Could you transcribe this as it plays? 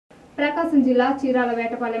ప్రకాశం జిల్లా చీరాల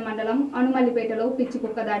వేటపాలెం మండలం అనుమల్లిపేటలో పిచ్చి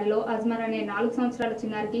కుక్క దాడిలో అజ్మల్ అనే 4 సంవత్సరాల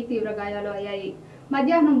చిన్నారికి తీవ్ర గాయాలు అయ్యాయి.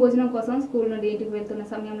 మధ్యాహ్నం భోజనం కోసం స్కూల్ నుండి ఇంటికి వెళ్తున్న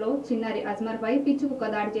సమయంలో చిన్నారి అజ్మల్ పై పిచ్చి కుక్క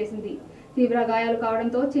దాడి చేసింది. తీవ్ర గాయాలు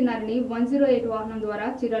కావడంతో చిన్నారిని 108 వాహనం ద్వారా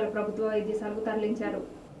చీరాల ప్రభుత్వ వైద్యశాలకు తరలించారు.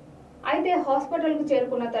 అయితే హాస్పిటల్కు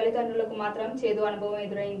చేరుకున్న తల్లిదండ్రులకు మాత్రం చేదు అనుభవం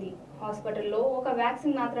ఎదురైంది. హాస్పిటల్లో ఒక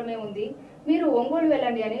వ్యాక్సిన్ మాత్రమే ఉంది, మీరు ఒంగోలు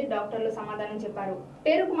వెళ్ళండి అని డాక్టర్లు సమాధానం చెప్పారు.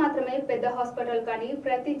 పేరుకు మాత్రమే పెద్ద హాస్పిటల్ కానీ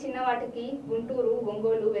ప్రతి చిన్నవాటికి గుంటూరు,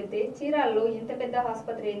 ఒంగోలు వెళ్తే చీరాలలో ఇంత పెద్ద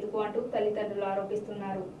ఆసుపత్రి ఎందుకు అంటూ తల్లిదండ్రులు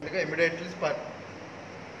ఆరోపిస్తున్నారు.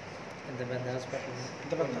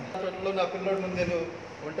 నా పిల్లల ముందు నేను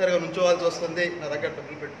ఒంటరిగా నుంచోవాల్సి వస్తుంది. నా దగ్గర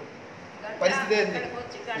డబ్బులు పెట్టు పరిస్థితి ఏంది?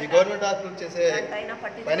 ఈ గవర్నమెంట్ హాస్పిటల్ చేసే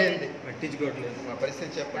పని ఏంది? పట్టించుకోవట్లేదు. మా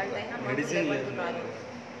పరిస్థితి చెప్పండి. మెడిసిన్ లేదు.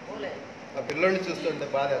 ఆ పిల్లల్ని చూస్తుంటే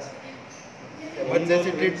బాధ.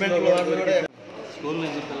 ఎమర్జెన్సీ ట్రీట్మెంట్ కూడా స్కూల్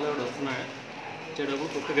నుంచి పిల్లవాడు వస్తున్నాడు, వచ్చేటప్పుడు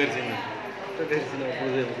కుక్క కరిచినప్పుడు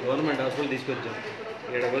గవర్నమెంట్ హాస్పిటల్ తీసుకొచ్చాం.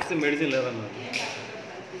 ఇక్కడికి వస్తే మెడిసిన్ లేదన్నారు.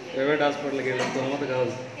 ప్రైవేట్ హాస్పిటల్కి వెళ్ళిన తర్వాత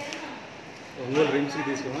కాదు, ఒంగోలు రిమ్స్కి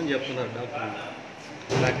తీసుకోమని చెప్తున్నారు డాక్టర్.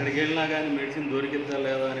 అక్కడికి వెళ్ళినా కానీ మెడిసిన్ దొరికిందా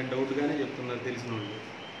లేదా అనే డౌట్ కానీ చెప్తున్నారు తెలిసిన వాళ్ళు.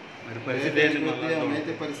 మరి పరిస్థితి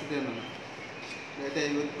అయితే పరిస్థితి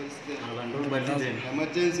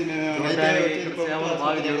ఎమర్జెన్సీ సేవలు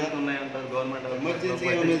బాగా జరుగుతున్నాయి అంటారు. గవర్నమెంట్ ఎమర్జెన్సీ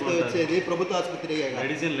వచ్చేది ప్రభుత్వ ఆసుపత్రి,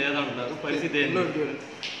 మెడిసిన్ లేదంటారు. పరిస్థితి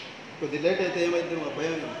కొద్ది లేట్ అయితే ఏమైతే మా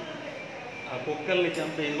భయం. ఆ కుక్కల్ని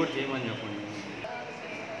చంప ఇది కూడా చేయమని చెప్పండి.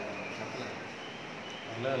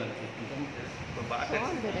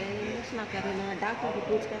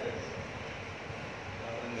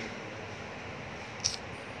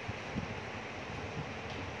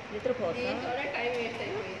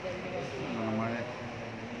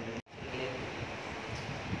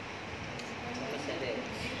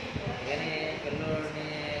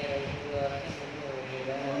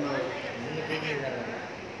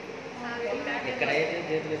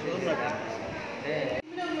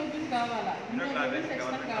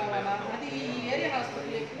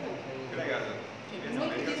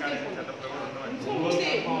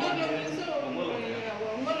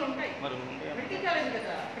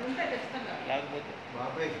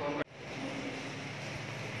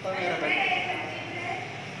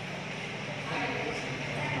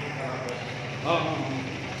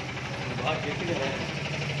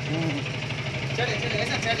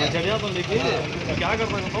 चलिए तो देखिए क्या कर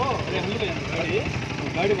रहे हो?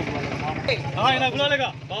 गाड़ी बुला लेगा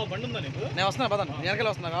बाबा బండి ఉందా నీకు? నేను వస్తున్నా పదండి, వెనకాల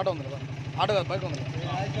వస్తున్నా. ఆటో ఉంది కదా, ఆటో కాదు బైక్ ఉంది.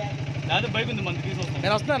 నాది బైక్ ఉంది, మంది తీసుకొస్తాను.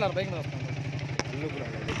 నేను వస్తున్నా బైక్ మీద వస్తాను.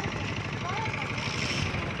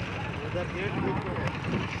 ఇద్దరు